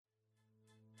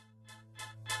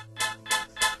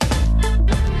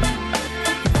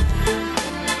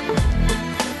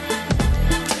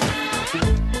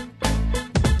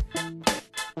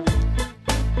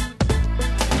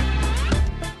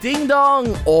Ding dong,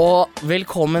 og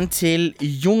velkommen til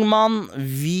Jungmann.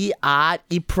 Vi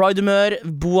I Pride-humør.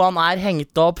 Boaen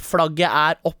hengt opp, flagget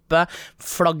oppe.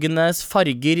 Flaggenes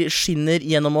farger skinner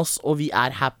gjennom oss, og vi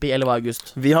happy, eller hva, August?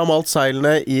 Vi har malt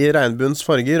seilene I regnbuens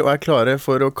farger og klare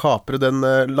for å kapre den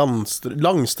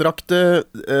langstrakte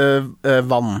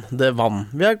vann. Det vann.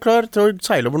 Vi klar til å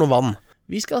seile over noe vann.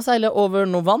 Vi skal seile over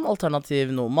noe vann, alternativ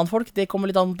noe mannfolk, det kommer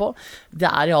litt an på. Det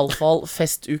I alle fall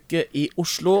festuke I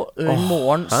Oslo. I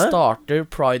morgen starter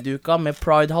Pride-uka med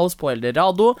Pride House på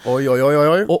Eldorado. Oi.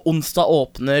 Og onsdag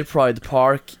åpner Pride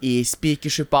Park I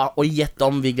Spikersuppa. Og gjett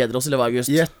om vi gleder oss, eller hva,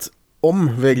 August? Gjett om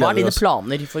vi gleder oss. Hva dine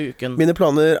planer for uken? Mine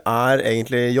planer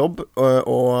egentlig jobb,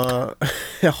 og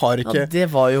jeg har ikke... Ja, det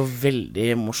var jo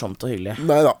veldig morsomt og hyggelig.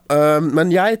 Neida,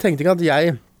 men jeg tenkte ikke at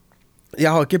jeg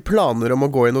har ikke planer om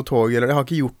å gå I noe tog, eller jeg har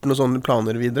ikke gjort noen sånne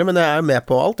planer videre, men jeg med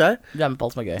på alt, jeg. Du med på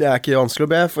alt som gøy. Det ikke vanskelig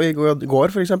å be, for I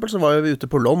går for eksempel, så var vi ute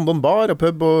på London bar og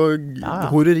pub og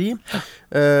horeri.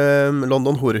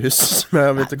 London horehus, som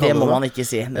jeg begynte å kalle det. Det må man ikke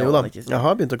si. Jo da, jeg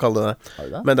har begynt å kalle det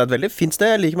det. Men det et veldig fint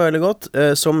sted, jeg liker meg veldig godt.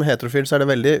 Som heterofil så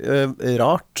det veldig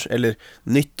rart, eller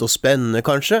nytt og spennende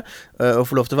kanskje, å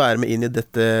få lov til å være med inn I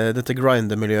dette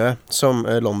grinder-miljøet som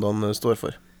London står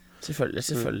for.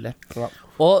 Selvfølgelig. Ja.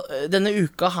 Og denne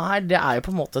uka her, det jo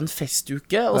på en måte en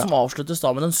festuke, og som avsluttes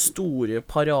da med den store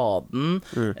paraden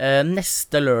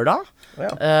neste lørdag.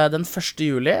 Den 1.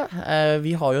 juli.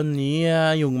 Vi har jo en ny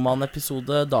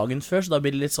Jungmann-episode dagen før, så da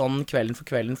blir det litt sånn kvelden for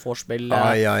kvelden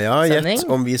vorspiel-sending.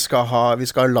 Gjett om vi skal ha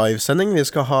live-sending, vi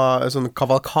skal ha sånn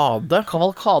kavalkade.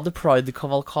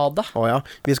 Pride-kavalkade.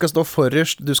 Vi skal stå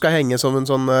forrest, du skal henge som en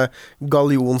sånn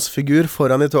gallionsfigur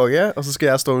foran I toget, og så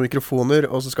skal jeg stå med mikrofoner,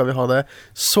 og så skal vi ha det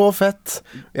så fett.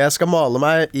 Jeg skal male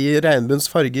meg I regnbuens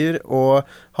farger og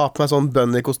ha på meg sånn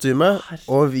bunny-kostyme,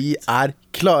 og vi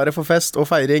klare for fest og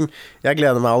feiring. Jeg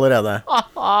gleder meg allerede.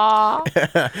 Og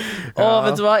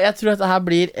vet du hva, jeg tror at dette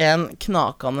blir en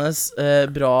knakende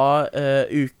bra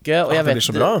uke. Og jeg vet, det blir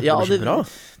så bra. Det blir så bra.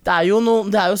 Det jo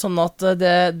sånn at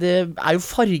det jo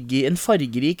en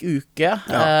fargerik uke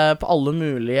på alle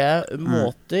mulige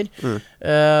måter.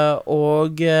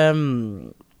 Og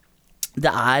det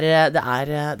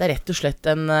rett og slett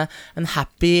en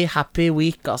happy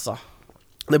week, altså.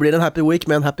 Det blir en happy week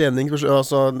med en happy ending.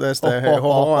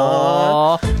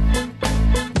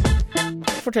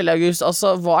 Fortell, August,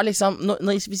 altså, hva liksom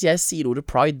hvis jeg sier ordet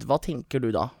pride, hva tenker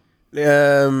du da?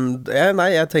 Nei,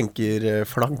 jeg tenker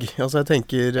flagg. Altså, jeg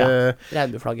tenker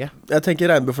regnbueflagget. Jeg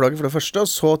tenker regnbueflagget for det første, og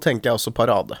så tenker jeg også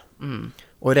parade.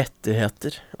 Og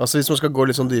rettigheter. Altså, hvis man skal gå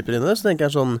litt sånn dypere inn I det, så tenker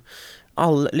jeg sånn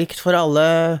likt for alle,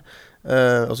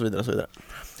 og så videre, og så videre.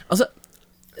 Altså,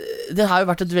 det har jo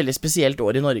vært et veldig spesielt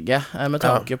år I Norge med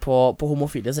tanke på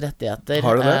homofiles rettigheter.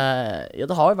 Har det? Ja,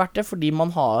 det har jo vært det, fordi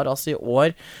man har altså I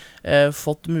år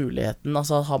fått muligheten,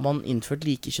 altså har man innført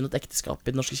likekjønnet ekteskap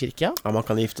I den norske kirke. Ja, man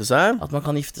kan gifte seg. At man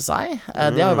kan gifte seg.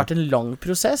 Det har jo vært en lang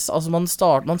prosess. Altså man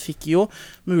fikk jo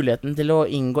muligheten til å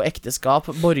inngå ekteskap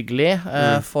borgerlig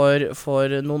for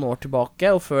noen år tilbake,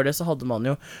 og før det så hadde man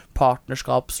jo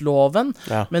partnerskapsloven.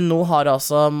 Men nå har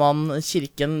altså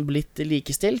kirken blitt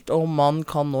likestilt, og man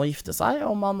kan nå gifte seg,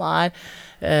 og man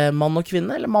mann og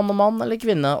kvinne, eller mann og mann, eller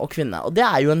kvinne og kvinne. Og det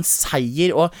jo en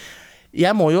seier, og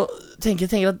jeg må jo tenke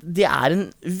at det en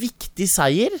viktig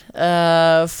seier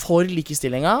for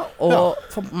likestillingen. Og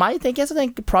for meg tenker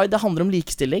Pride, det handler om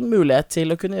likestilling, mulighet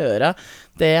til å kunne gjøre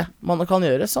det man kan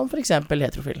gjøre, som for eksempel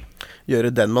heterofil.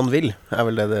 Gjøre den man vil,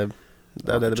 vel det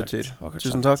det betyr.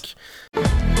 Tusen takk.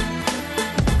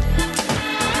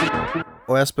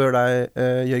 Og jeg spør deg,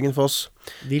 Jørgen Foss,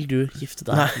 vil du gifte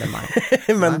deg med meg?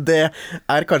 Men det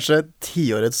kanskje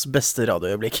 10-årets beste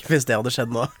radioøyeblikk, hvis det hadde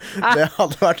skjedd nå. Det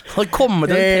hadde vært helt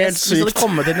sykt. Hvis det hadde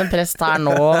kommet inn en prest her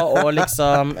nå, og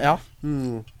liksom,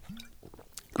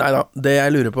 Neida, det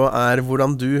jeg lurer på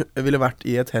hvordan du ville vært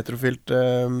I et heterofilt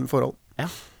forhold.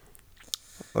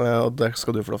 Og det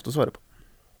skal du få lov til å svare på.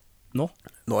 Nå,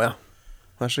 ja.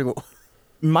 Vær så god.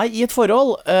 Meg I et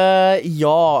forhold?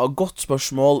 Godt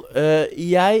spørsmål.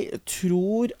 Jeg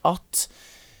tror at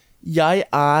jeg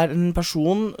en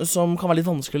person som kan være litt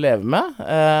vanskelig å leve med,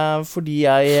 fordi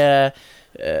jeg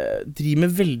driver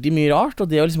med veldig mye rart,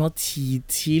 og det å liksom ha tid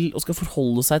til å skal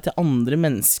forholde seg til andre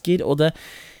mennesker, og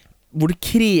hvor det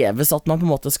kreves at man på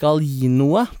en måte skal gi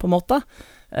noe, på en måte.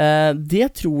 Det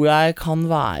tror jeg kan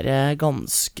være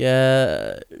ganske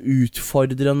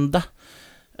utfordrende.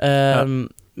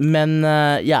 Men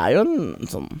jeg jo en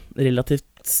sånn relativt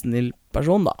snill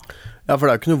person da. Ja, for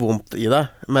det jo ikke noe vondt I det.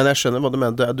 Men jeg skjønner hva du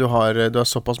mener. Du har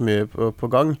såpass mye på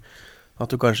gang at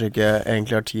du kanskje ikke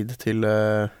egentlig har tid til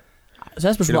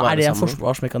Så jeg spørs det en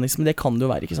forsvarsmekanisme? Det kan det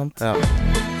jo være, ikke sant? Ja.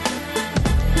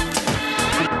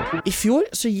 I fjor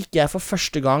så gikk jeg for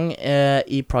første gang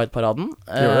i Pride-paraden.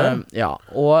 Ja,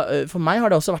 og for meg har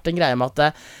det også vært en greie med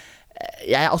at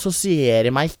jeg assosierer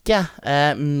meg ikke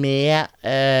med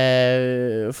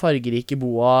fargerike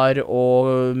boar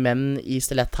og menn i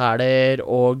stiletthæler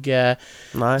og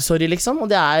sorry liksom.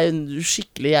 Og det jeg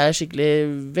er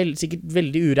skikkelig sikkert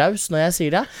veldig uraus når jeg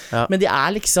sier det, men det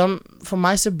liksom, for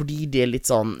meg så blir det litt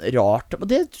sånn rart. Og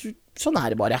sånn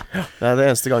det bare. Det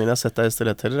eneste gangen jeg har sett deg i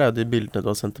stiletthæler de bildene du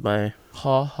har sendt til meg.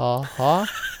 Ha.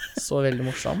 Så veldig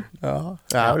morsom. Ja,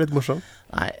 jeg jo litt morsom.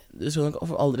 Nei, du skal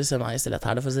nok aldri se meg i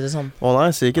stiletthæler, for å si det sånn. Å nei,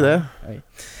 si ikke det. Oi.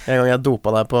 En gang jeg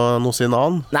dopa deg på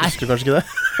Nosinan. Husker du kanskje ikke det?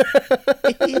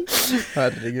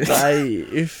 Herregud. Nei,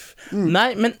 uff.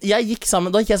 Nei, men da gikk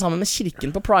jeg sammen med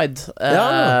kirken på Pride.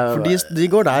 For de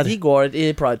går der. De går i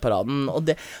Pride-paraden.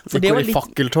 De går i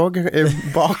fakkeltog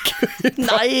bak.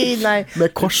 Nei. Med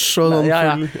kors og sånn.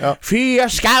 Ja. Fy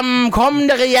og skam, kom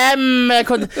dere hjem.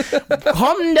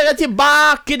 Kom dere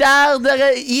tilbake der.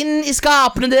 Dere inn i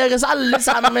skapene deres, alle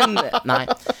sammen. Nei,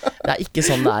 det ikke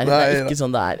sånn det Det ikke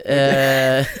sånn det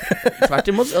Tvert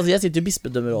imot, altså jeg sitter jo i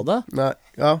bispedømmerådet.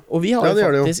 Og vi har jo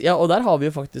faktisk og der har vi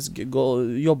jo faktisk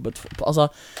jobbet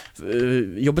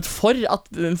for at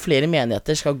flere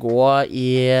menigheter skal gå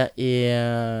i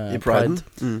Pride.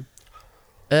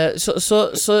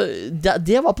 Så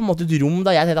det var på en måte et rom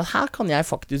da jeg tenkte at her kan jeg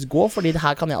faktisk gå, fordi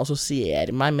her kan jeg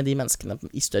assosiere meg med de menneskene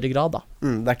i større grad da.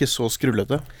 Det ikke så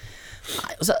skrullete.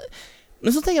 Nei, men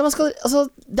så tenker jeg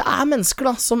det mennesker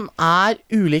da som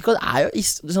ulike, og det jo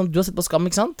sånn, du har sett på Skam,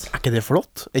 ikke sant? Ikke det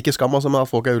flott? Ikke Skam, altså, men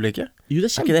at folk ulike? Jo, det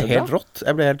ikke det helt rått?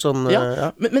 Jeg ble helt sånn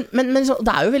Men så,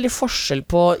 det jo veldig forskjell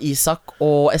på Isak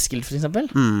og Eskil, for eksempel.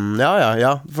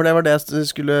 Ja, for det var det jeg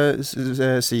skulle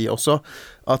si også,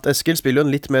 at Eskil spiller jo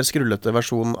en litt mer skrullete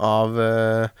versjon av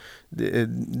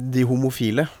de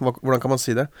homofile. Hvordan kan man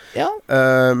si det? Ja.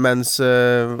 Mens,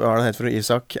 hva han heter for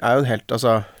Isak, jo en helt,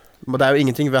 altså men det jo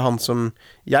ingenting ved han som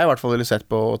jeg i hvert fall ville sett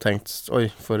på og tenkt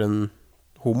oi, for en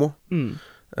homo.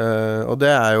 Og det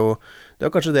jo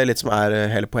kanskje det litt som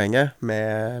hele poenget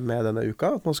med denne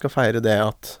uka, at man skal feire det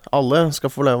at alle skal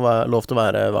få lov til å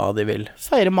være hva de vil.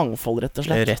 Feire mangfold, rett og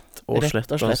slett. Rett og slett.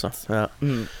 Altså. Ja.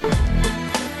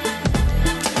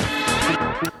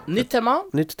 Nytt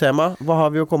tema. Hva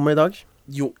har vi å komme med i dag?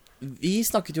 Jo, vi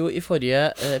snakket jo i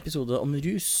forrige episode om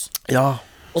rus. Ja,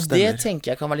 og det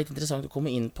tenker jeg kan være litt interessant å komme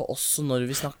inn på også når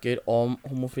vi snakker om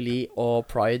homofili og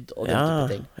pride og den type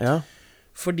ting. Ja.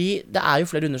 Fordi det jo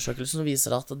flere undersøkelser som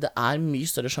viser at det mye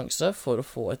større sjanse for å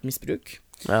få et misbruk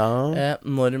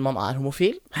når man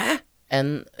homofil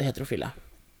enn heterofile.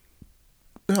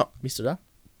 Ja. Visste du det?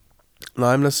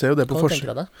 Nei, men jeg ser jo det på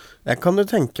forskjell. Kan du tenke deg det? Jeg kan jo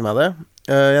tenke meg det.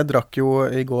 Jeg drakk jo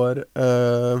i går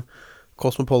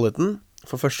Cosmopolitan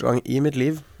for første gang i mitt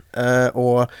liv.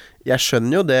 Og jeg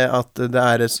skjønner jo det at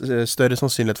det større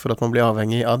sannsynlighet for at man blir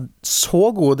avhengig av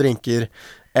så gode drinker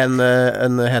enn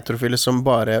en heterofile som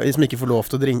ikke får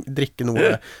lov til å drikke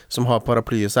noe som har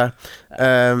paraply i seg.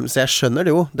 Så jeg skjønner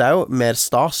det jo. Det jo mer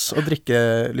stas å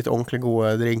drikke litt ordentlig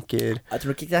gode drinker. Jeg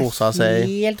tror ikke det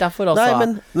helt derfor også. Nei,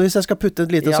 men hvis jeg skal putte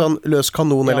et lite sånn løs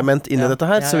kanonelement inn i dette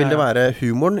her, så vil det være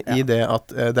humoren i det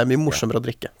at det mye morsommere å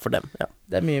drikke for dem. Ja.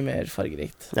 Det mye mer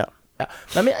fargerikt. Ja.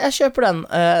 Nei, men jeg kjøper den.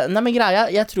 Nei, men greia,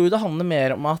 jeg tror det handler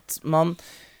mer om at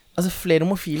flere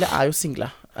homofile jo single.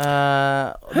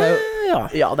 Det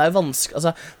det vanskelig.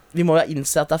 Altså, vi må jo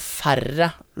innse at det færre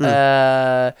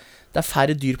det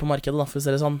færre dyr på markedet, da, for å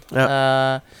si det sånn.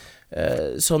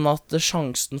 Sånn at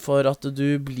sjansen for at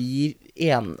du blir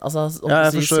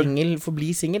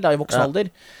forblir single da, i voksen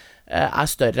alder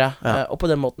større. Og på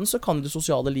den måten så kan det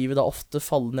sosiale livet da ofte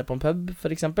falle ned på en pub,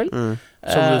 for eksempel.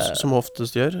 Som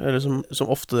oftest gjør, eller som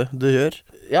ofte det gjør.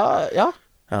 Ja,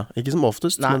 ikke som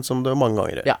oftest, men som det mange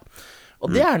ganger gjør. Ja. Og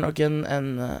det nok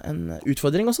en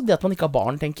utfordring også. Det at man ikke har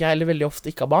barn, tenker jeg, eller veldig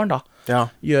ofte ikke har barn da,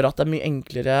 gjør at det mye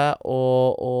enklere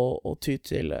å ty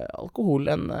til alkohol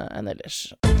enn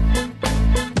ellers.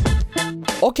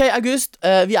 Ok, August,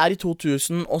 vi i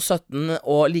 2017,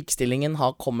 og likestillingen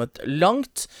har kommet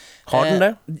langt. Har den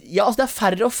det? Ja, altså det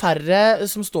færre og færre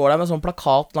som står der med sånn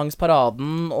plakat langs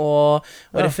paraden og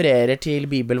refererer til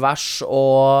bibelvers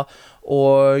og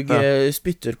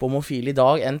spytter på homofile i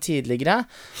dag enn tidligere.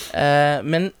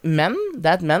 Men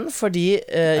det et menn, fordi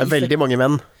veldig mange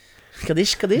menn.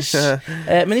 Kaddish.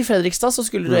 Men i Fredrikstad så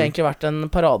skulle det egentlig vært en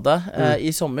parade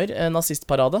i sommer,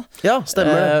 nazistparade. Ja,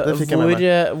 stemmer. Det fikk jeg med meg.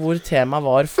 Hvor temaet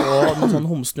var få noen sånn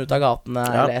homsen ut av gatene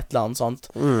eller et eller annet sånt.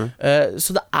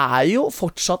 Så det jo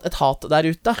fortsatt et hat der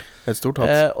ute. Et stort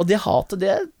hat. Og det hatet,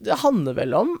 det handler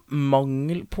vel om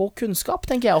mangel på kunnskap,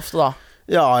 tenker jeg ofte da.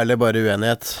 Ja, eller bare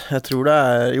uenighet. Jeg tror det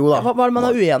jo da. Hva er det man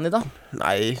er uenig i da?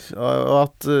 Nei, og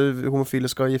at homofile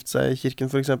skal gifte seg i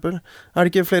kirken for eksempel. Er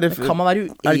det ikke flere Kan man være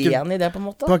uenig i det på en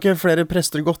måte? Har ikke flere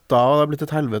prester gått av og det har blitt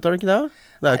et helvete, er det ikke det?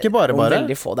 Det er jo ikke bare.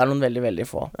 Veldig få, det er noen veldig, veldig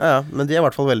få. Ja, men de er i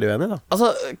hvert fall veldig uenige da.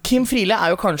 Altså, Kim Friele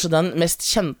er jo kanskje den mest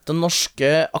kjente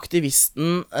norske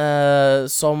aktivisten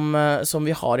som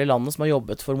vi har i landet, som har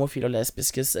jobbet for homofile og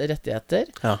lesbiskes rettigheter.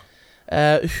 Ja.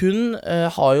 Hun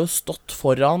har jo stått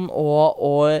foran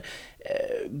og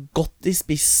gått i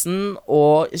spissen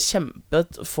og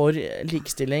kjempet for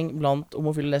likestilling blant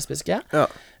homofile og lesbiske. Ja.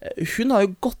 Hun har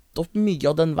jo gått opp mye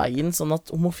av den veien, sånn at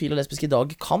homofile og lesbiske i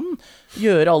dag kan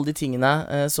gjøre alle de tingene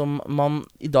som man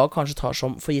i dag kanskje tar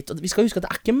som for gitt. Og vi skal huske at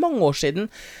det er ikke mange år siden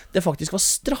det faktisk var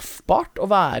straffbart å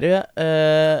være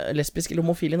lesbisk eller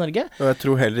homofil i Norge. Og jeg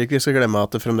tror heller ikke vi skal glemme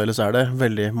at det fremdeles er det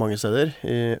veldig mange steder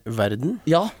i verden.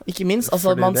 Ja, ikke minst.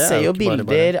 Altså, man ser jo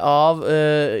bilder av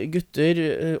gutter,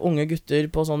 unge gutter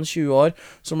på sånn 20 år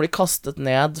som blir kastet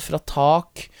ned fra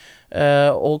tak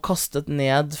og kastet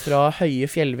ned fra høye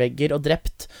fjellvegger og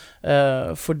drept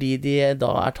fordi de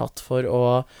da er tatt for å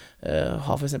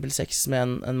ha for eksempel sex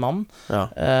med en mann. Ja.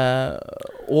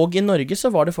 Og i Norge så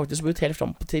var det faktisk helt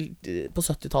frem på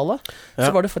 70-tallet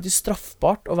så var det faktisk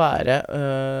straffbart å være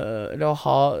eller å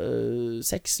ha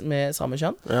sex med samme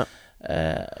kjønn. Ja.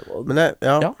 Men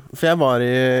for jeg var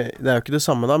i det er jo ikke det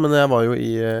samme da, men jeg var jo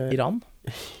i Iran?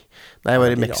 Nei, jeg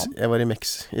var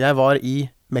i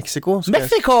Mexico.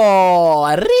 Mexico!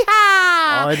 Riha!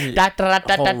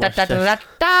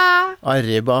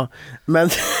 Arriba. Men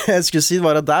jeg skulle si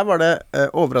var at der var det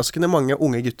overraskende mange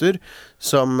unge gutter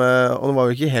som, og det var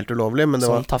jo ikke helt ulovlig, men det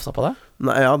som var tafsa på det?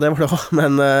 Nei, ja, det var det også,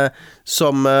 men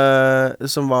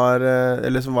som var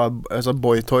altså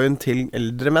boytoyen til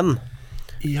eldre menn.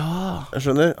 Ja. Jeg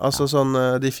skjønner, altså sånn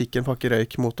de fikk en pakke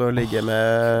røyk mot å ligge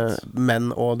med menn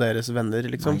og deres venner,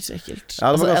 liksom. Nei, så ekkelt. Ja,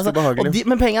 det var ganske behagelig.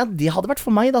 Men poenget er at de hadde vært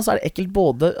for meg, da, så er det ekkelt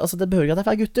både. Altså, det behøver ikke at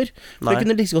det er gutter. For det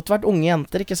kunne like godt vært unge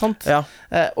jenter, ikke sant? Ja.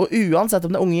 Og uansett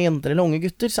om det er unge jenter eller unge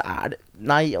gutter, så er det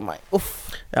nei og nei.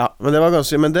 Uff. Ja, men det var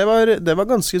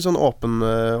ganske sånn åpent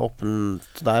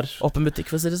der. Åpen butikk,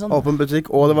 for å si det sånn. Åpen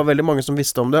butikk, og det var veldig mange som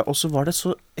visste om det. Og så var det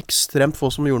så ekstremt få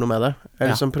som gjorde noe med det.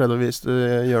 Eller som prøvde å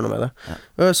gjøre noe med det.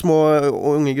 Små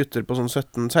unge gutter på sånn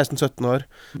 16-17 år.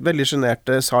 Veldig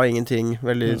generte, sa ingenting.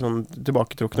 Veldig sånn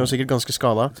tilbaketrukne og sikkert ganske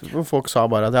skada. Folk sa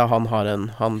bare at han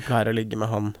pleier å ligge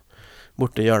med han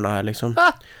borte i hjørnet her, liksom.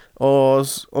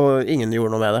 Og ingen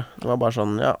gjorde noe med det. Det var bare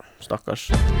sånn, ja,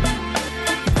 stakkars.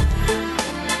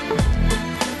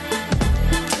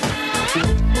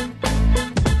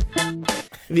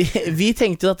 Vi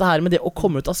tenkte jo dette her med det å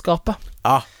komme ut av skapet.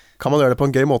 Ja, kan man gjøre det på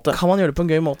en gøy måte? Kan man gjøre det på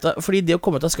en gøy måte? Fordi det å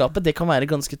komme ut av skapet, det kan være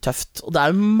ganske tøft. Og det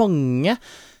er jo mange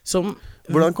som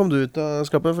Hvordan kom du ut av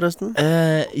skapet, forresten?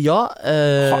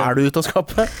 Er du ut av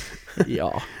skapet?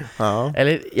 Ja.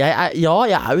 Eller jeg er jo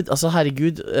altså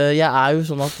herregud, jeg er jo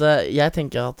sånn at jeg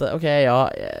tenker at ok, jeg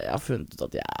har funnet ut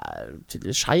at jeg er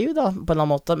tydelig skeiv da, på en eller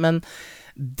annen måte, men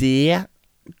det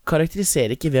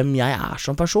karakteriserer ikke hvem jeg er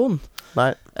som person.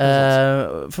 Nei.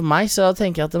 For meg så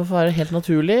tenker jeg at det må være helt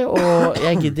naturlig, og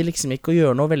jeg gidder liksom ikke å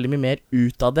gjøre noe veldig mye mer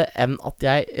ut av det enn at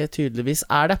jeg tydeligvis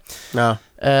er det. Ja.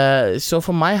 Så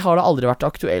for meg har det aldri vært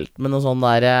aktuelt med noe sånn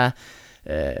der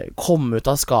komme ut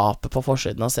av skapet på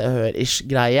forsiden av Se og Hør-ish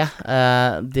greie.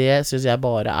 Det synes jeg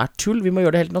bare er tull. Vi må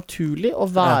gjøre det helt naturlig å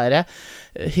være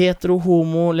hetero,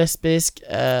 homo, lesbisk,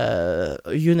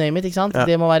 you name it, ikke sant?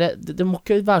 Det må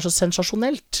ikke være så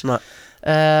sensasjonelt. Nei.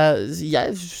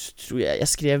 Jeg tror jeg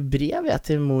skrev brev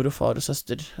til mor og far og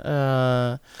søster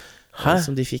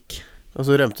som de fikk. Og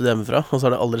så rømte de hjemmefra, og så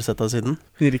har de aldri sett deg siden.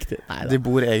 Riktig. Neida. De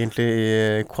bor egentlig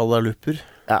i Kuala Lumpur.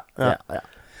 Ja.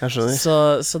 Jeg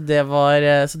skjønner. Så det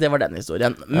var den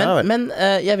historien. Men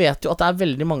jeg vet jo at det er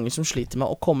veldig mange som sliter med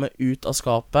å komme ut av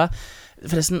skapet.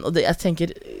 Forresten, og jeg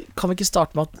tenker, kan vi ikke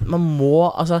starte med at man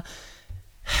må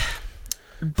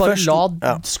bare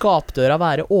la skapdøra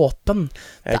være åpen.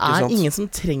 Det er ingen som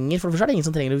trenger, for det første er det ingen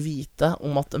som trenger å vite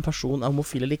om at en person er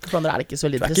homofil eller ikke. For andre er det ikke så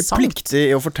veldig interessant. Det er ikke pliktig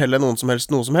å fortelle noen som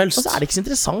helst noe som helst. Og så er det ikke så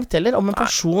interessant heller om en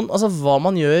person, altså hva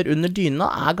man gjør under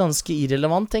dyna er ganske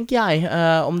irrelevant, tenker jeg.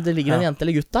 Om det ligger en jente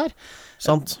eller gutt der.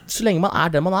 Sant. Så lenge man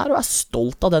er den man er, og er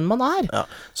stolt av den man er. Ja.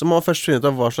 Så må man først finne ut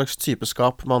av hva slags type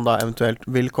skap man da eventuelt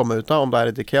vil komme ut av. Om det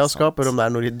er et IKEA-skap, eller om det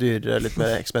er noe litt dyrere, litt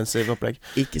mer expensive opplegg.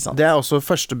 Ikke sant. Det er også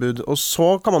første bud, og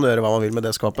så kan man gjøre hva man vil med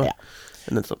det skapet.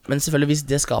 Men selvfølgelig, hvis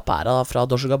det skapet er fra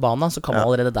Dolce & Gabbana, så kan man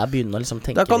allerede der begynne å liksom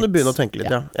tenke litt. Da kan du begynne å tenke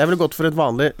litt, Jeg ville gått for et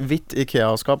vanlig hvitt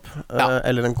IKEA-skap,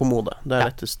 eller en kommode. Det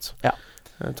er lettest. Ta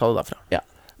det derfra.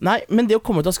 Nei, men det å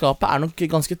komme ut av skapet er nok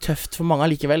ganske tøft for mange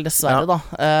allikevel, dessverre, da.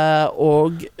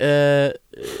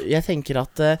 Jeg tenker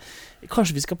at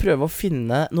kanskje vi skal prøve å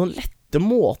finne noen lette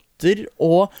måter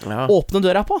å åpne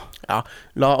døra på. Ja,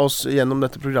 la oss gjennom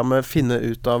dette programmet finne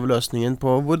ut av løsningen på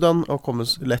hvordan å komme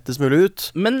lettest mulig ut.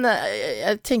 Men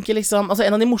jeg tenker liksom, altså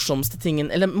en av de morsomste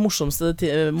tingene, eller morsomste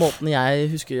måtene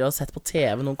jeg husker jeg har sett på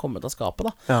TV noen komme ut av skapet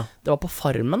da, det var på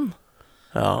Farmen.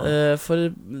 For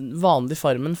vanlig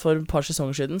Farmen for et par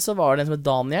sesonger siden så var det en som het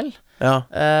Daniel,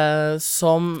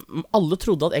 som alle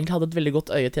trodde at egentlig hadde et veldig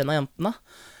godt øye til en av jentene.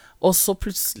 Og så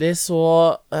plutselig så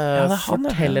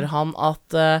forteller han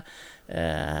at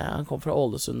han kom fra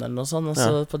Ålesund eller noe sånt, og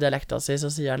så på dialekta si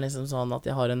så sier han liksom sånn at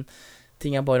jeg har en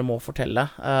ting jeg bare må fortelle,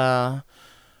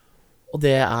 og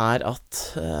det er at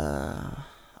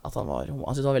han var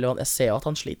altså, det var veldig, jeg ser jo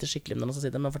at han sliter skikkelig med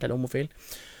å fortelle homofil.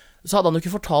 Så hadde han jo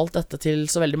ikke fortalt dette til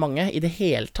så veldig mange i det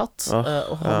hele tatt,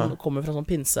 og han kommer fra sånn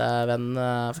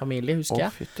pinsevennfamilie, husker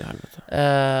jeg. Fytti helvete.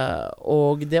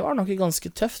 Og det var nok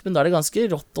ganske tøft, men da er det ganske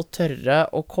rått å tørre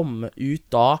å komme ut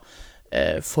da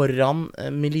foran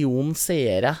en million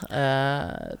seere,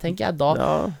 tenker jeg da.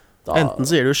 Enten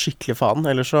så gir du skikkelig faen,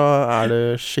 eller så er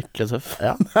du skikkelig tøff.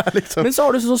 Liksom. Men så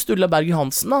har du sånn Sturla Berg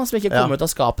Johansen da, som ikke kom ut av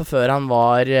skapet før han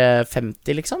var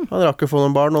 50 liksom. Han rakk å få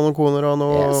noen barn og noen koner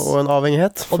og en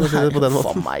avhengighet, for å si det på den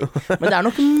måten. Men det er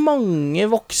nok mange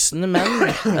voksne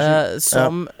menn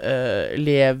som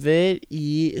lever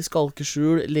i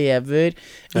skalkeskjul, lever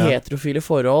i heterofile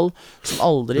forhold, som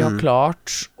aldri har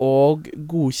klart å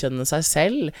godkjenne seg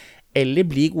selv eller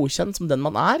bli godkjent som den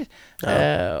man er,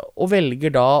 og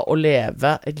velger da å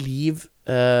leve et liv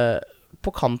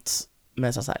på kant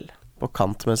med seg selv. På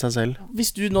kant med seg selv.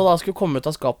 Hvis du nå da skulle komme ut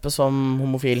av skapet som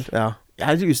homofil.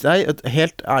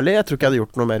 Helt ærlig, jeg tror ikke jeg hadde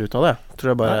gjort noe mer ut av det. Jeg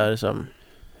tror jeg bare er liksom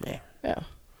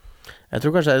Jeg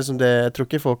tror kanskje liksom det, jeg tror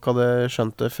ikke folk hadde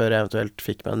skjønt det før jeg eventuelt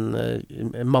fikk meg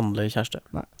en mannlig kjæreste.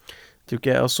 Nei.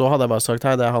 Ikke, og så hadde jeg bare sagt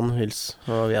hei, det er han, hils,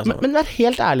 og vi er sammen. Men vær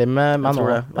helt ærlig med meg nå.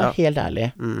 Vær helt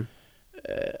ærlig.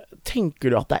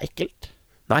 Tenker du at det er ekkelt?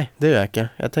 Nei, det gjør jeg ikke.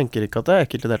 Jeg tenker ikke at det er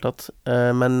ekkelt i det hele tatt.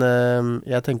 Men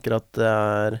jeg tenker at det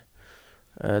er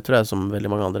tror jeg som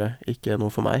veldig mange andre ikke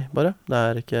noe for meg, bare.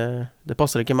 Det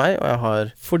passer ikke meg, og jeg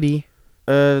har Fordi?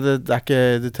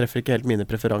 Det treffer ikke helt mine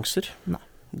preferanser. Nei.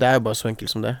 Det er jo bare så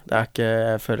enkelt som det.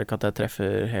 Jeg føler ikke at jeg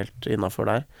treffer helt innenfor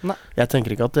der. Nei. Jeg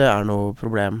tenker ikke at det er noe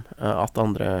problem at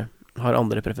andre har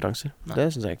andre preferanser. Nei. Det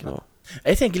synes jeg ikke noe.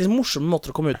 Jeg tenker liksom morsomme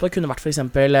måter å komme ut på. Det kunne vært for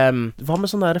eksempel hva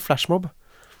med sånn der flashmob?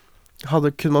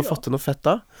 Kunne man fått til noe fett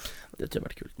da? Det tror jeg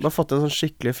vært kult. Man har fått en sånn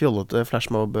skikkelig fjollete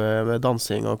flashmob med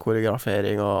dansing og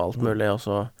koreografering og alt mulig, og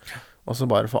så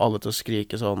bare få alle til å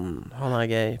skrike sånn han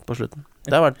er gay på slutten.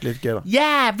 Det har vært litt gøy da.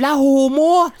 Jævla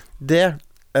homo!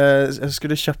 Jeg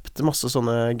skulle kjøpt masse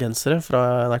sånne gensere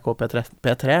fra NRK P3,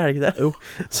 er det ikke det? Jo.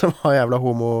 Som har jævla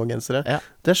homo-gensere. Ja.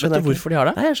 Det skjønner jeg ikke. Hvorfor de har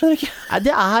det? Nei, jeg skjønner ikke. Nei,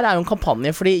 det her er jo en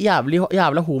kampanje, fordi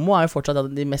jævla homo er jo fortsatt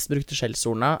de mest brukte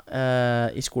skjellsordene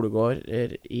i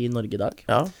skolegårder i Norge i dag.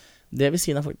 Ja. Det vil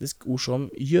si det er faktisk ord som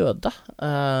jøde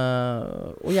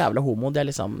og jævla homo. Det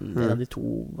er liksom en av de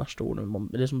to verste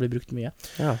ordene som blir brukt mye.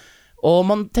 Ja. Og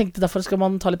man tenkte derfor skal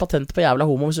man ta litt patent på jævla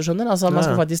homo, hvis du skjønner. Altså man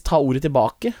skal faktisk ta ordet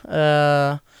tilbake.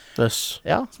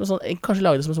 Ja, sånn, kanskje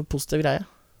lage det som en sånn positiv greie.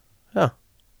 Ja,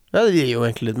 det gir jo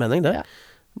egentlig litt mening det.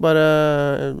 Bare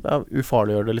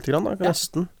ufarliggjør det litt grann da,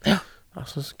 nesten. Ja,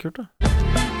 så kult da.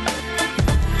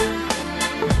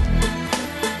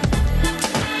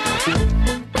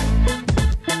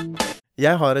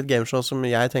 Jeg har et gameshow som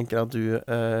jeg tenker at du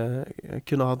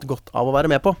kunne hatt godt av å være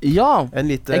med på. Ja,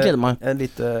 jeg gleder meg. En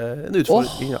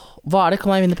utfordring. Hva er det?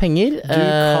 Kan jeg vinne penger? Du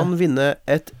kan vinne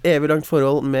et evig langt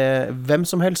forhold med hvem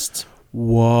som helst.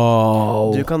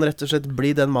 Wow. Du kan rett og slett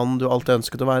bli den mannen du alltid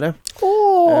ønsket å være.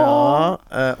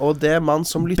 Og det man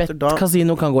som lytter da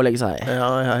Casino kan gå og legge seg.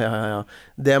 Ja.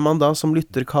 Det man da som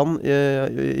lytter kan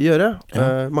gjøre,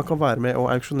 man kan være med og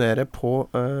auksjonere på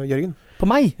Jørgen. På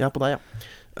meg? Ja, på deg, ja.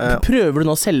 Prøver du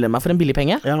nå å selge meg for en billig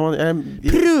penge?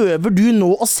 Prøver du nå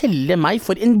å selge meg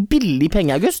for en billig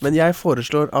penge, August? Men jeg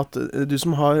foreslår at du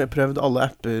som har prøvd alle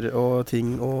apper og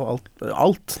ting og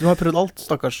alt. Du har prøvd alt,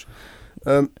 stakkars.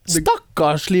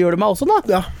 Stakkarslig gjør du meg også da.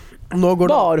 Ja, nå går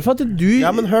det. Bare for at du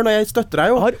Ja, men hør nå, jeg støtter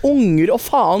deg jo. Har unger og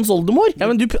faens oldemor. Ja,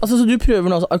 men så du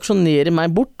prøver nå å aksjonere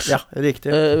meg bort. Ja,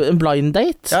 riktig. En blind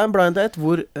date. Ja, en blind date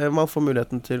hvor man får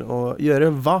muligheten til å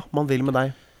gjøre hva man vil med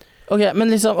deg. Ok, men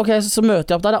liksom, så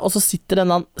møter jeg opp der da, og så sitter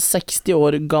denne 60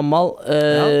 år gammel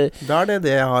da er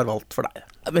det jeg har valgt for deg.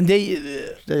 Men det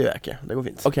gjør jeg ikke, det går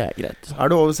fint. Ok, greit. Er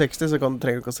du over 60 så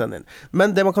trenger du ikke å sende inn.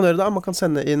 Men det man kan gjøre da, man kan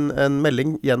sende inn en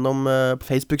melding gjennom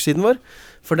Facebook-siden vår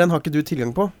For den har ikke du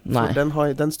tilgang på. Nei.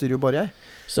 For den styrer jo bare jeg.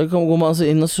 Så går man altså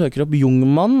inn og søker opp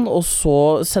Jungmann, og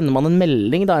så sender man en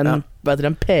melding, da, en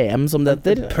PM som det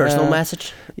heter. Personal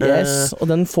message. Yes, og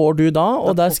den får du da,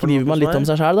 og der skriver man litt om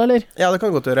seg selv da, eller? Ja, det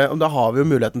kan godt gjøre. Og da har vi jo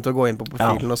muligheten til å gå inn på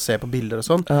profilen og se på bilder og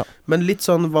sånn. Ja. Men litt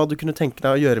sånn hva du kunne tenke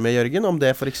deg å gjøre med Jørgen, om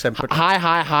det for eksempel Hei.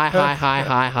 Nei,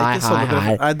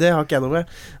 det har ikke jeg noe med.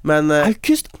 Men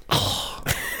August.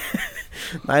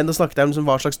 nei, nå snakket jeg om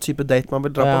hva slags type date man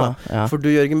vil dra på, da. Ja. For du,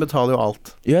 Jørgen, betaler jo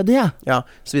alt. Gjør det, ja. Ja,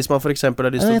 så hvis man for eksempel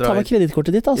har lyst til å Jeg tar dra med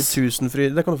kredittkortet ditt, i ass.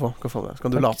 Tusenfryd, det kan du få. Så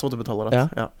kan du late som at du betaler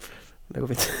alt. Ja. Det går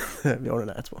fint. Vi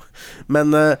ordner det etterpå.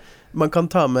 Men man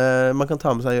kan ta med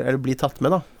seg, eller bli tatt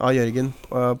med da, av Jørgen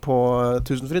på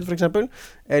Tusenfryd for eksempel.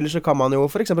 Eller så kan man jo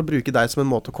for eksempel bruke deg som en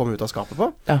måte å komme ut av skapet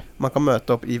på. Ja. Man kan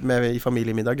møte opp i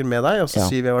familiemiddager med deg, og så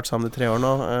si vi har vært sammen i 3 år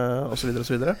nå, og så videre og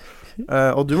så videre.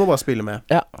 Og du må bare spille med,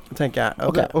 Ja. tenker jeg.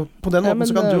 Ok. Og på den måten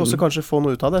så kan du også kanskje få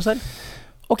noe ut av det selv.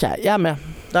 Ok, jeg er med.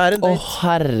 Det er en date.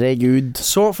 Herregud.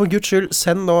 Så for Guds skyld,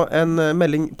 send nå en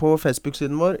melding på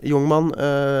Facebook-siden vår. Jungmann.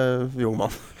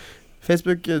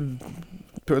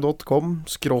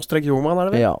 Facebook.com/Jungmann, er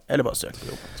det vel? Ja. Eller bare søk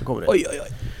på Jungmann, så kommer det. Oi.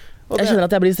 Jeg kjenner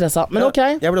at jeg blir stresset. Men ok.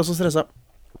 Jeg blir også stresset.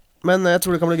 Men jeg tror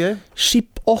det kan bli gøy.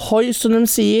 Skip ohoi, som de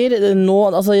sier.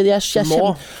 Nå, altså,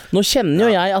 nå kjenner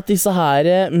jo jeg at disse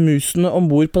her musene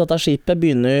ombord på dette skipet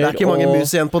begynner å... Det er ikke mange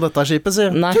mus igjen på dette skipet, sier.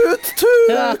 Nei. Tut!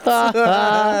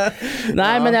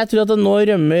 Nei, men jeg tror at det nå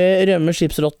rømmer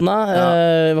skipsrottene.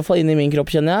 I hvert fall inn i min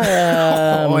kropp, kjenner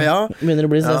jeg. Begynner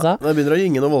å bli stressa. Det begynner å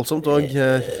gynge noe voldsomt. Og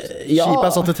skipet er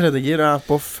satt i 3. gir og er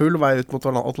på full vei ut mot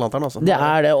Atlanteren, altså. Det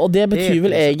er det, og det betyr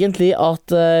vel egentlig at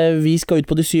vi skal ut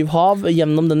på de 7 hav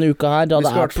gjennom denne uka her, da det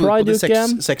er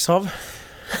Pride-uke. 6 hav.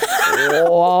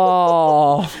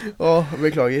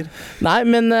 Beklager. Nei,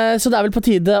 men så det er vel på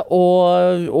tide å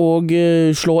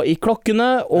slå i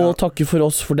klokkene og takke for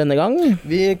oss for denne gang.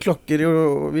 Vi klokker jo,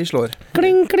 vi slår.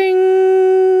 Kling, kling.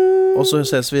 Og så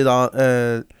ses vi da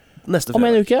neste om en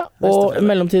fredag. uke, og i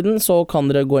mellomtiden så kan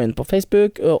dere gå inn på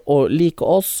Facebook og like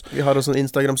oss. Vi har også en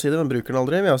Instagram-side, men bruker den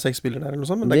aldri. Vi har 6 bilder der eller noe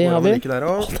sånt, men det går an å like der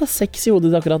også. Det er 6 i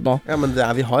hodet akkurat nå. Ja, men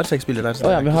vi har 6 bilder der. Så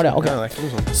vi har det, ok. Ja, det er ikke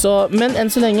noe sånt. Så, men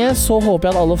enn så lenge så håper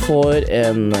jeg at alle får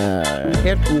en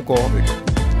helt ok uke.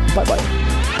 Bye bye.